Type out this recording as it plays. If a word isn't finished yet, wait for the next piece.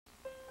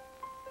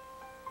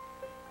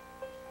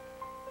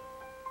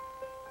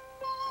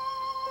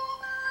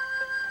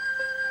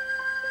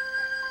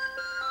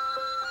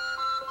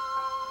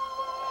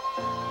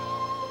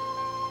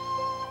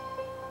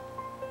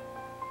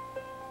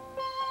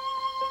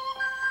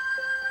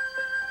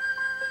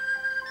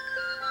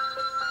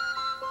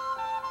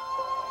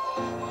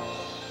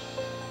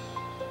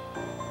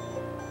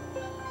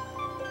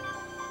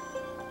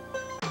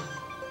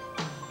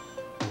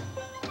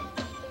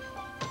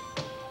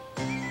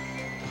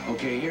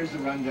Okay, here's the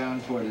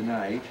rundown for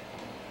tonight.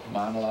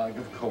 Monologue,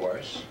 of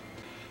course.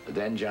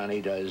 Then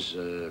Johnny does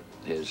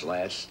his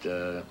last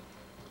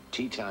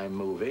tea time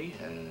movie,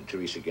 and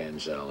Teresa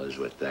Ganzel is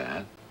with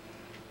that.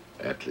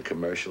 After the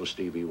commercial,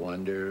 Stevie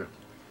Wonder,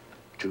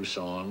 2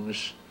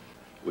 songs.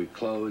 We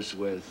close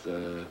with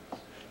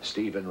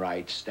Stephen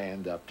Wright's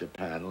stand-up to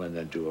panel and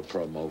then do a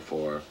promo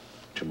for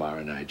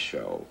tomorrow night's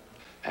show.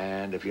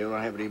 And if you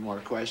don't have any more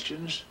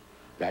questions,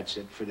 that's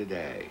it for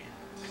today.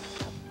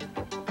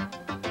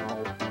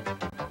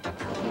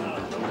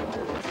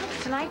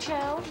 Tonight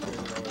show.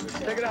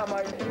 Check it out,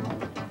 Mike.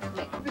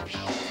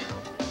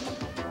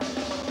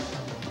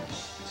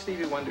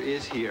 Stevie Wonder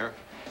is here,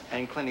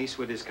 and Clint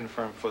Eastwood is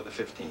confirmed for the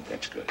 15th.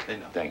 That's good. They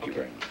know. Thank you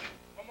very much.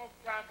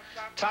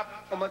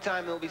 Top, one more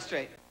time, it'll be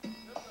straight.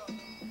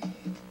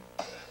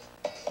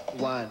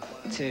 1,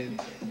 2,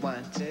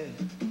 1, 2.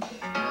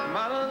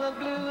 Model of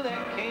blue,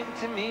 there came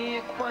to me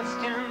a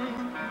question.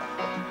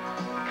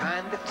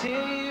 Kind of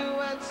till you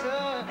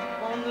answer,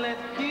 won't let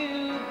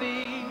you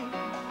be.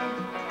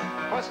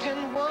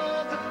 Question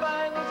was if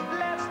I was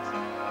blessed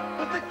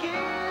with the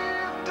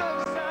gift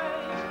of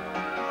sight.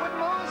 What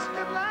most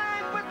of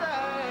life would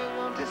I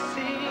want to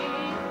see?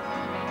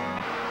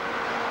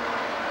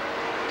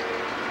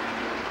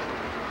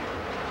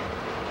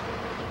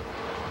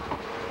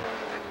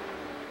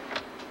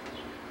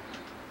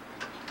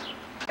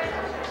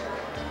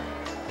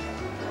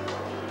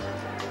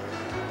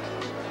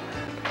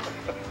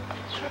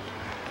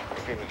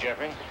 Good,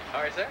 Jeffrey.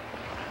 All right, sir.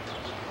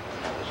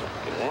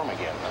 Get warm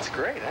again. That's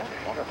great, huh?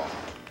 Wonderful.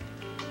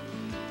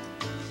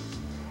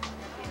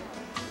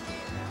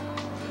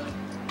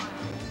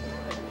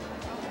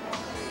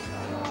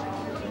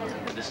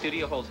 The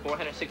studio holds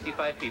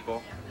 465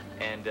 people,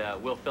 and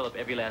we'll fill up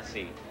every last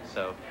seat.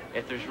 So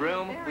if there's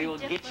room, we will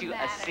get you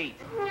a seat.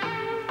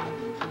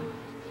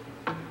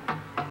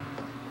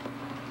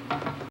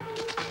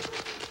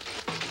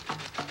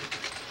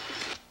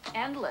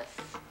 Endless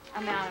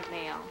amount of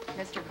mail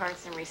Mr.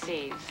 Carson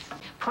receives.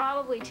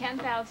 Probably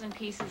 10,000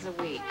 pieces a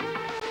week.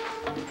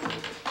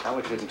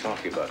 Alex didn't talk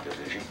to you about this,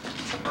 did she?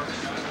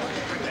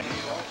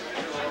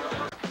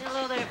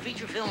 Hello there,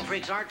 feature film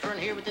freaks. Art Fern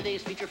here with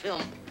today's feature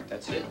film.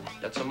 That's it.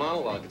 That's a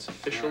monologue. It's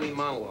officially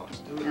monologue.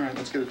 All right,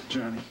 let's get it to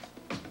Johnny.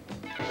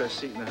 Best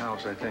seat in the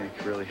house, I think,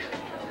 really.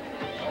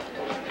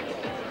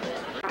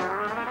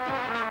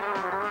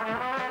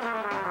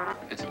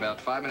 It's about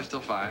 5 minutes till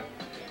 5.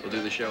 We'll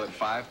do the show at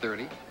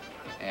 5:30,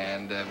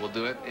 and we'll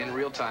do it in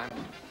real time.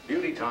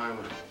 Beauty time.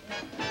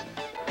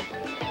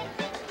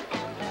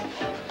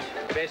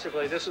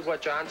 Basically, this is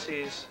what John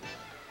sees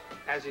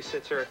as he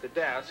sits here at the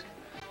desk.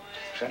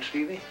 Is that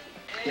Stevie?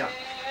 Yeah.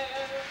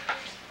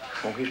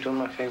 Oh, he's doing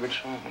my favorite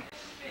song.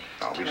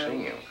 I'll be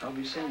singing. I'll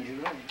be singing, you're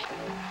right.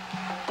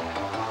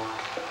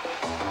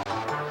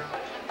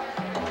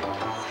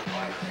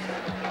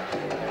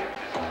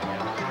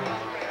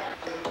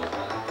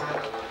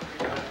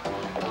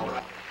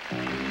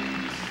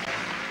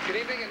 Good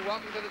evening, and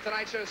welcome to The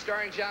Tonight Show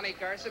starring Johnny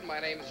Carson. My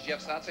name is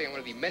Jeff Satsy. I'm one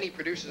of the many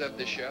producers of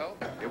this show.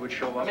 It would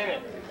show up.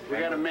 Minute. We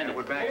got a minute.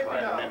 We're back by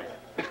a minute.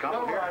 It's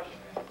coming here.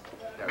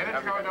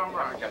 Minutes going, don't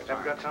rush. Have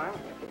we got time?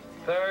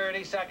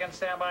 30 seconds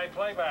standby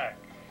playback.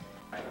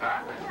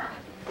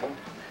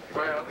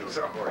 Well,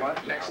 so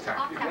what? Next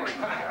time.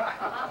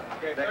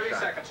 Okay, 30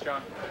 seconds,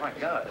 John. Oh, my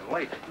God, I'm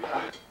late.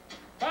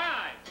 5,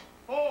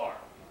 4,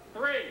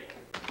 3,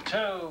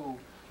 2,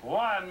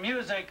 1.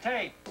 Music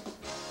tape.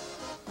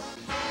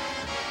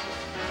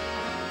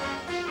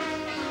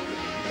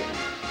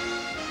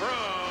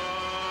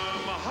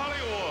 From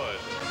Hollywood,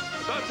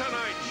 The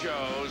Tonight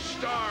Show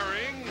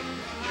starring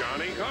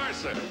Johnny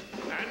Carson.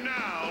 And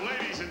now,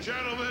 ladies and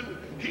gentlemen,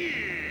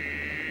 here's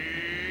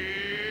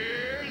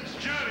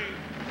Johnny.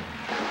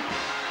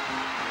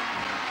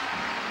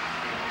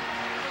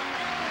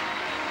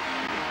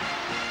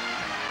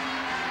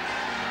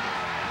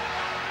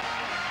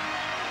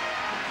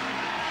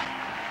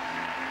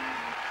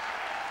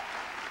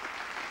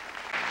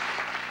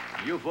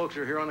 You folks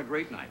are here on a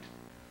great night.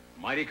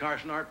 Mighty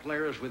Carson Art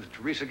Players with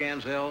Teresa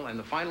Ganzel and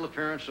the final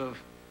appearance of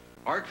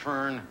Art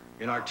Fern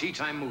in our tea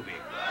time movie.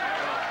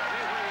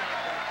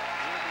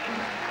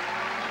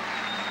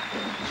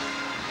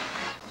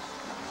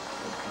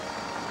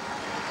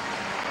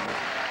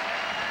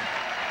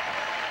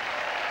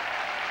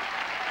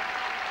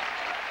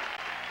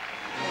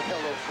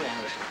 Hello,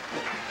 friends.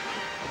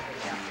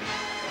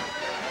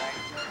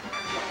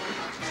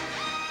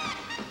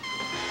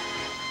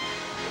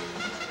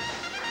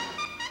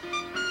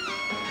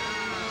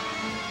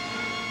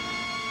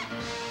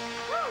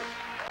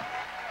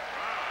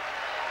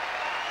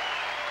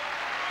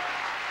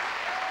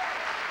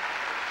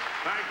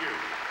 Thank you.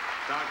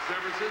 Doc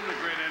Severinsen, the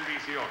great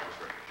NBC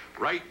Orchestra.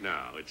 Right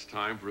now, it's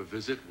time for a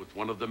visit with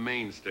one of the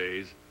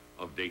mainstays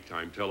of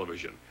daytime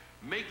television.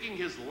 Making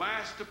his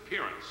last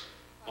appearance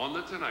on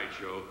The Tonight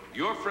Show,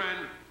 your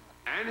friend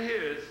and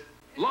his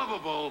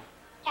lovable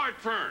Art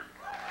Fern.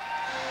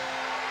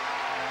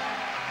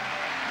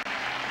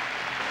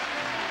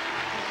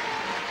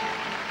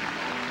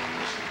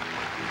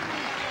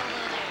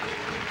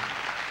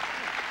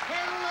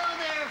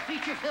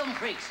 feature film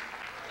freaks.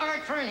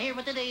 Art Fern here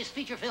with today's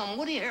feature film.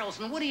 Woody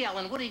Harrelson, Woody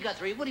Allen, Woody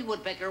Guthrie, Woody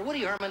Woodpecker,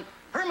 Woody Herman,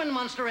 Herman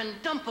Munster, and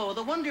Dumpo,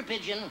 the Wonder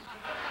Pigeon,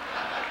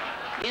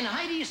 in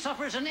Heidi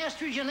Suffers an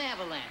Estrogen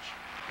Avalanche.